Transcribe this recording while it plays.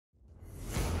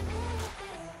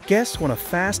Guests want a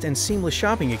fast and seamless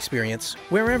shopping experience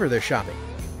wherever they're shopping.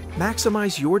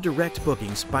 Maximize your direct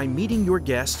bookings by meeting your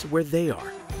guests where they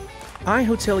are.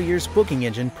 iHotelier's booking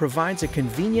engine provides a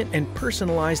convenient and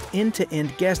personalized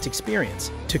end-to-end guest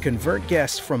experience to convert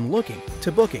guests from looking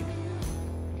to booking.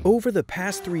 Over the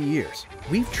past 3 years,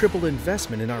 we've tripled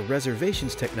investment in our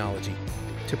reservations technology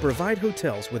to provide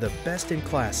hotels with a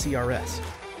best-in-class CRS.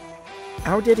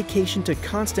 Our dedication to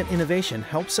constant innovation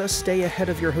helps us stay ahead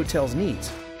of your hotel's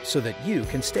needs so that you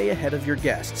can stay ahead of your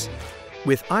guests.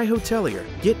 With iHotelier,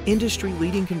 get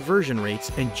industry-leading conversion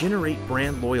rates and generate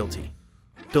brand loyalty.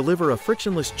 Deliver a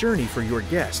frictionless journey for your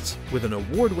guests with an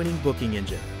award-winning booking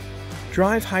engine.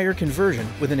 Drive higher conversion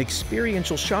with an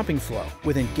experiential shopping flow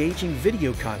with engaging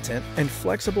video content and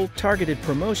flexible, targeted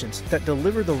promotions that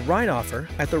deliver the right offer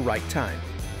at the right time.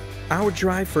 Our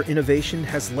drive for innovation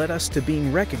has led us to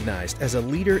being recognized as a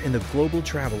leader in the global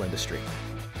travel industry.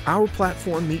 Our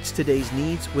platform meets today's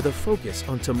needs with a focus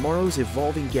on tomorrow's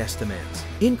evolving guest demands.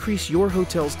 Increase your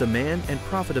hotel's demand and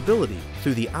profitability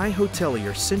through the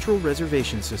iHotelier Central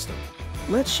Reservation System.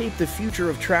 Let's shape the future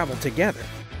of travel together.